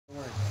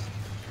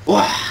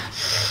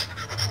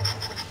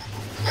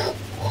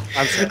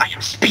I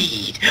am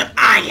speed.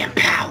 I am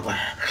power.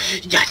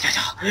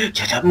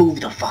 Just move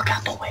the fuck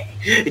out the way.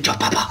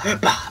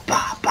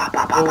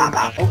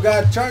 Oh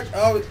god, charge!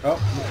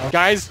 Oh.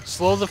 Guys,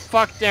 slow the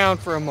fuck down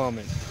for a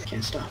moment.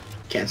 Can't stop.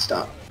 Can't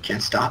stop.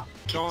 Can't stop.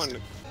 John.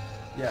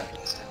 Yeah.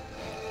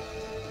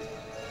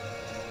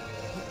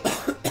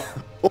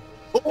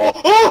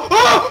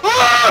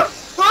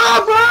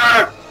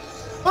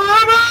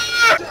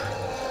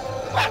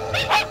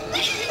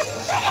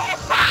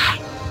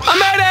 I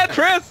made it!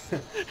 Chris!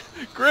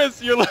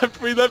 Chris,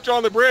 we left you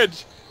on the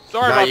bridge.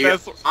 Sorry about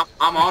this.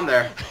 I'm on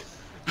there.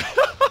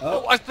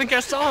 Oh, I think I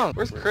saw him.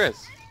 Where's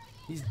Chris?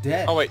 He's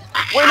dead. Oh, wait.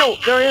 Wait, no,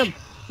 there I am.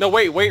 No,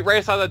 wait right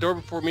outside that door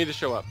before me to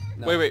show up.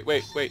 No. Wait.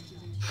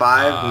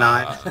 5,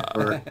 9,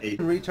 or 8.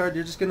 Retard,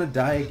 you're just gonna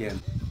die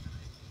again.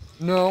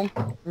 No,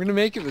 we're gonna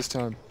make it this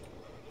time.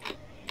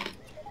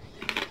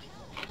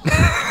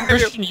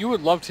 Christian, you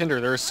would love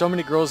Tinder. There are so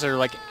many girls that are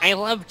like, I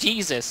love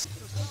Jesus.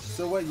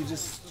 So what, you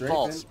just straight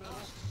False.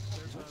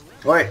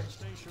 Wait.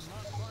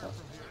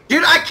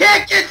 Dude, I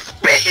can't get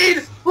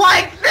speed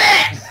like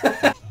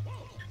this!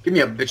 Give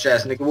me a bitch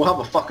ass nigga. We'll have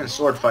a fucking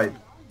sword fight.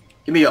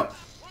 Give me up.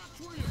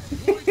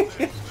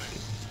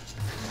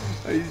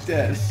 Oh, he's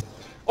dead.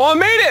 Oh, I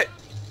made it!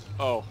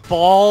 Oh.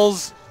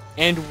 Balls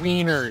and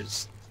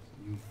wieners.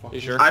 You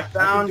sure? I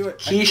found I can do it.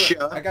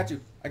 Keisha. I got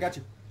you. I got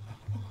you.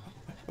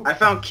 I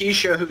found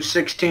Keisha, who's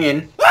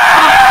 16.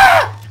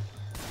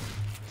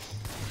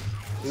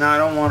 No, I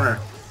don't want her.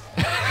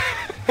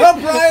 Oh,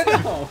 Brian!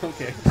 Oh,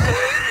 okay.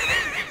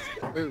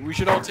 Wait, we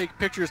should all take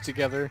pictures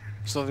together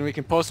so then we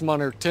can post them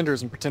on our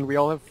Tinders and pretend we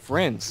all have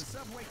friends.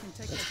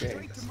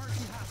 Okay.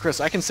 Chris,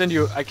 I can send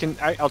you.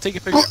 I'll take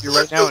a picture of you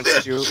right now and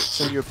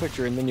send you a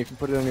picture, and then you can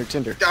put it on your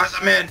Tinder. Guys,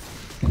 I'm in.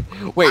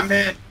 Wait, I'm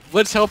in.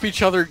 let's help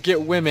each other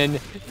get women.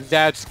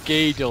 That's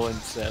gay, Dylan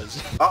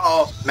says.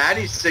 Uh-oh,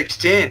 Maddie's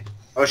 16.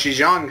 Oh, she's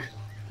young.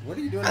 What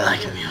are you doing? I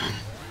like him young.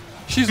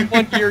 She's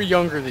 1 year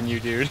younger than you,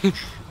 dude.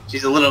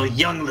 She's a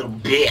young little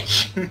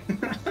bitch.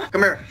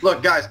 Come here.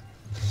 Look, guys.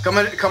 Come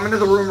into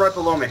the room right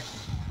below me.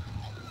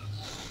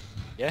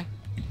 Yeah?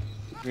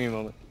 Give me a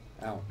moment.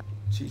 Ow.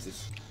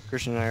 Jesus.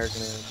 Christian and I are gonna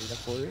do that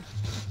for you.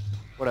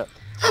 What up?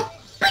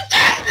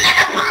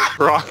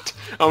 Rocked.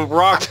 I'm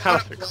rocked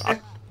out of the car.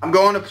 I'm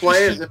going to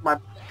play as if my...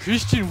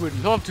 Christian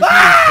would love to be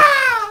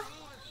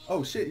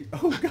Oh shit.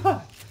 Oh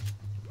god.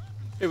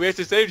 Hey, we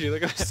actually saved you.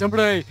 Look at that.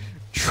 somebody.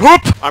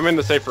 Troop! I'm in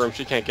the safe room.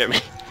 She can't get me.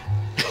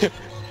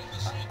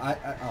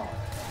 Oh.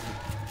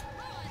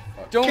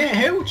 Don't. Can't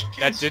hit what you That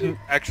can't didn't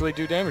actually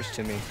do damage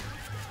to me.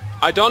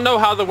 I don't know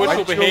how the witch will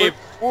Why'd you behave.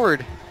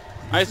 record?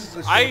 This is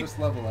the shortest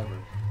level ever.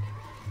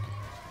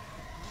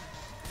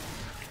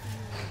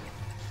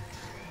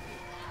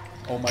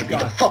 Oh my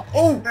god.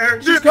 Oh!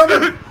 She's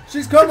coming!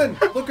 She's coming!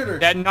 Look at her!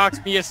 That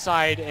knocked me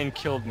aside and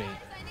killed me.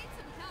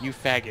 You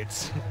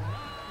faggots.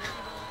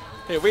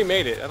 Hey, we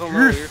made it. I don't You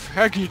know.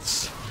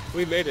 faggots.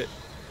 We made it.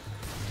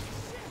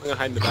 I'm gonna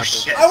hide in the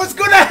bathroom. shit. I was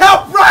gonna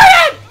help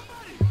Brian!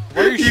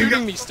 Why are you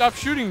shooting me? Stop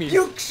shooting me.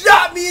 You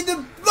shot me in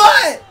the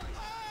butt!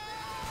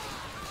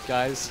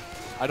 Guys,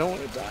 I don't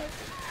want to die.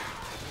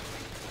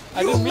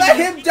 I You didn't mean let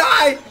to- him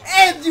die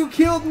and you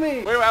killed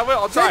me! Wait, I will.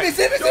 I'll try.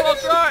 Save me, No, I'll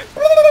save me! try.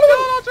 No,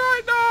 I'll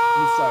try. No!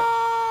 You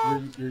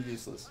suck. You're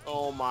useless.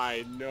 Oh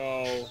my,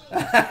 no.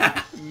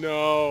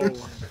 No.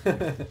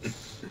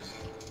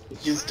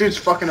 This dude's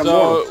fucking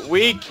immoral. So,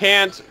 we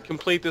can't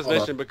complete this Hold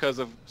mission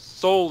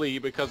solely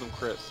because of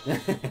Chris.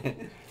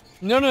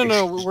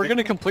 No, we're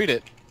gonna complete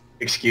it.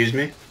 Excuse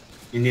me?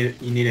 You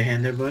need a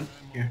hand there, bud?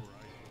 Here.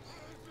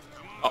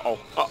 Uh-oh.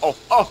 Uh-oh.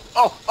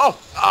 Oh,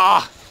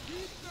 ah!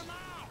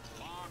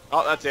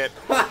 Oh, that's it.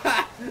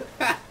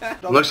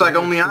 Looks like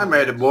only I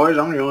made it, boys.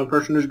 I'm the only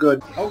person who's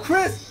good. Oh,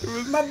 Chris!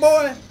 My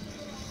boy!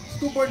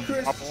 Schoolboy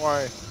Chris! Oh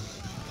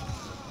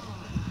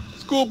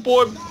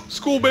boy.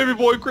 School baby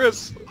boy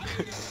Chris.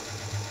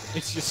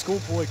 It's your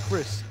schoolboy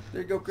Chris.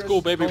 There you go, Chris.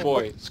 School baby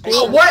boy.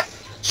 Oh, what?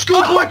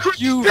 Schoolboy Chris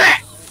You is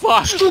back!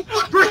 fuck! Schoolboy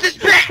Chris is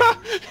back!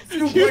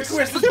 Schoolboy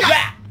Chris is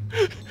back!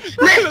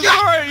 I'm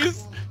sorry,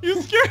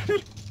 you scared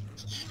me.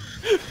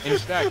 And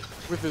he's back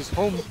with his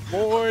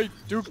homeboy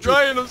Duke.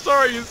 Ryan, I'm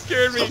sorry, you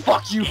scared me.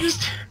 Fuck you!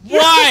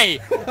 Why?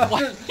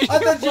 I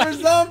thought you were a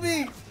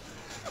zombie!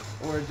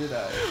 Or did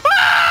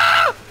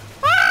I?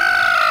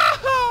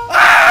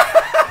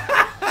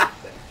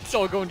 It's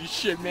all going to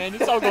shit, man.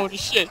 It's all going to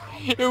shit.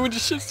 It went to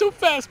shit so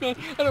fast, man.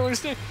 I don't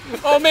understand.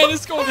 Oh man,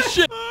 it's going to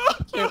shit.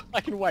 Yeah,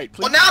 black and white,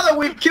 please. Well, now that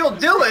we've killed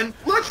Dylan,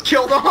 let's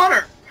kill the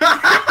hunter!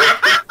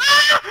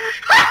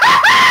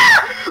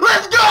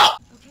 Let's go!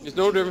 There's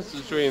no difference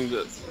between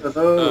the...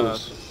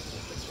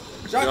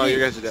 Jockey! Oh, you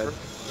guys are dead.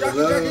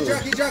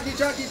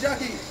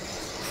 Jockey!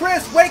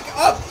 Chris, wake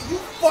up! You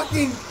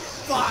fucking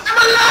fuck!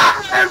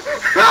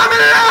 I'm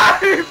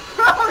alive!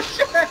 Oh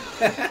shit!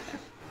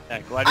 Yeah,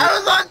 glad I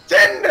was on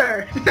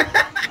Tinder!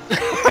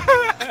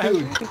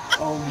 Dude,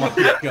 oh my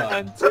god.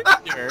 on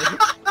Tinder.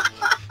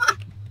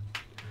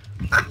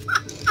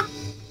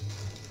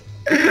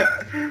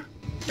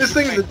 This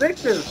thing is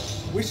addictive.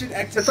 We should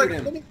It's like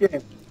a mini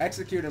game.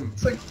 Execute him.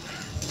 It's like...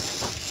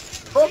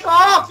 Fuck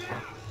off!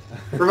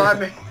 Revive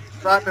me.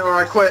 Revive me or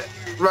I quit.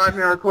 Revive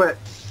me or I quit.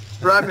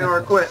 Revive me or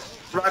I quit.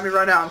 Revive me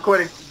right now. I'm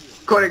quitting.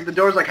 Quitting. The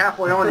door's like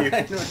halfway on you.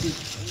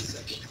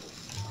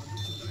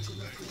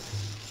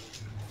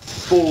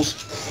 Fools.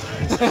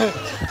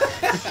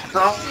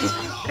 Oh.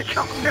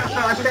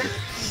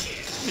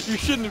 You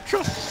shouldn't have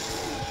trusted.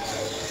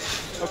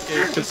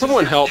 Okay, Can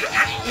someone help?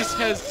 this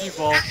has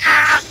evolved.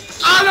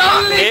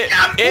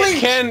 It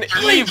can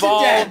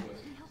evolve.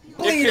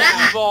 Bleed It out.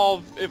 can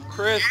evolve if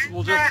Chris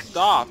will just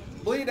stop.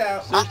 Bleed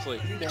out.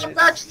 Seriously. You did it.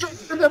 Back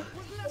to the...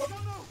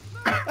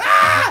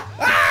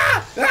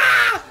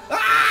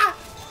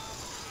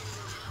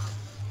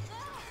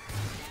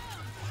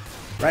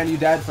 Ryan, you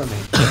died for me.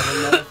 I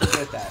will never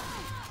forget that.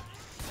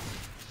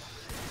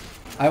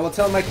 I will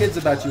tell my kids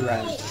about you,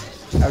 Ryan.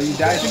 How you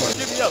died You for can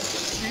me. get me up.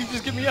 You can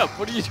just get me up.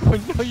 What are you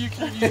doing? No, you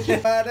can't. You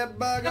can't.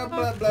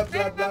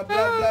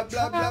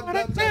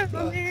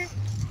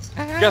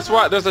 Guess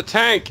what? There's a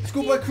tank.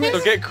 Schoolboy Chris.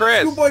 So get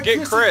Chris. Schoolboy Get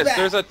Chris. Chris. Is back.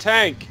 There's a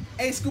tank.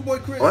 Hey, Schoolboy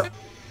Chris. What?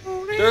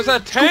 There's a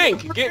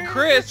tank. Get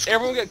Chris.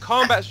 Everyone get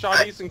combat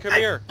shotties and come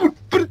here.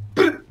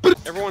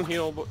 Everyone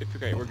heal. If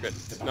okay, we're good.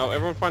 No,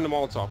 everyone find the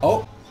Molotov.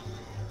 Oh.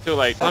 Too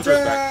late.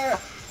 Hunter's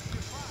back.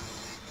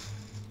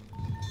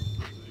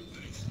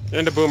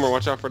 And the boomer.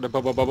 Watch out for the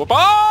bubble.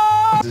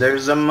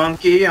 There's a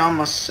monkey on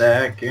my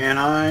sack and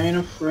I ain't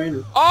afraid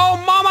of...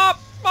 Oh, mama!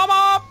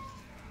 Mama!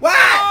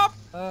 What?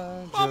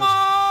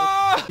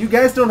 Mama! You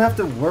guys don't have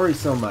to worry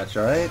so much,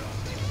 alright?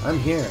 I'm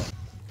here.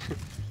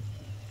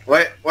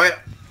 Wait,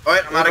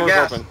 I'm out of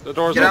gas. Open. The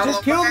door's Get open. out.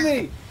 Just killed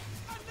me!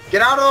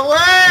 Get out of the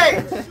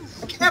way!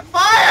 I can't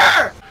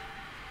fire!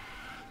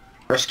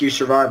 Rescue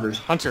survivors.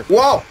 Hunter.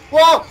 Whoa!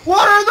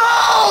 What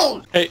are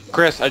those? Hey,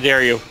 Chris, I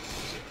dare you.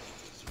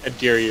 I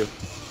dare you.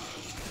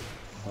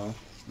 Huh?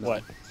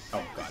 What?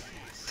 Oh, God.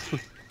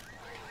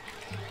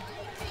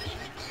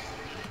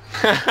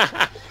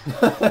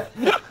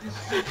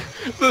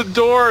 The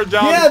door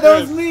down Yeah, to that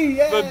Chris. was me,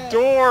 yeah! The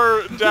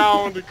door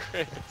down to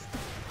Chris.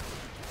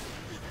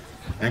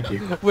 Thank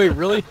you. Wait,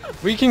 really?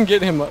 We can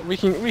get him up. We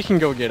can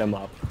go get him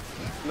up.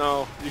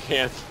 No, you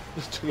can't.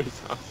 There's too many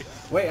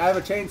zombies. Wait, I have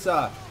a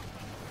chainsaw.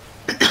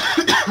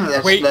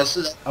 Wait.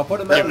 I'll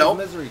put him out of Nope.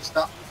 his misery.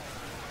 Stop.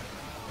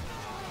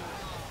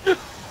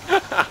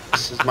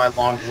 This is my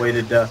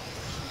long-awaited death.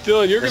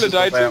 Dylan, you're This gonna is the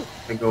die way too.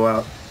 I'm gonna go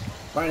out.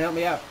 Ryan, help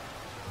me out.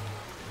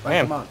 Ryan,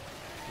 Ryan. come on.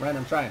 Ryan,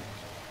 I'm trying.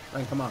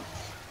 Ryan, come on.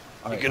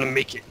 All right, You're gonna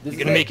make it. this You're is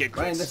gonna make it,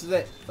 Ryan, Chris. this is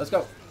it. Let's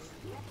go.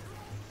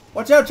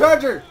 Watch out,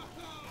 Charger!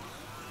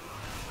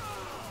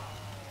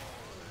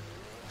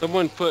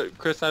 Someone put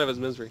Chris out of his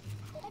misery.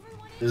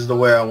 This is the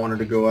way I wanted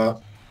to go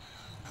out.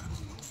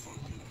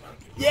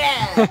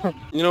 Yeah!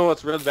 You know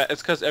what's really bad?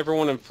 It's because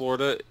everyone in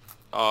Florida,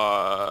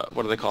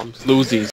 what do they call them? Losies.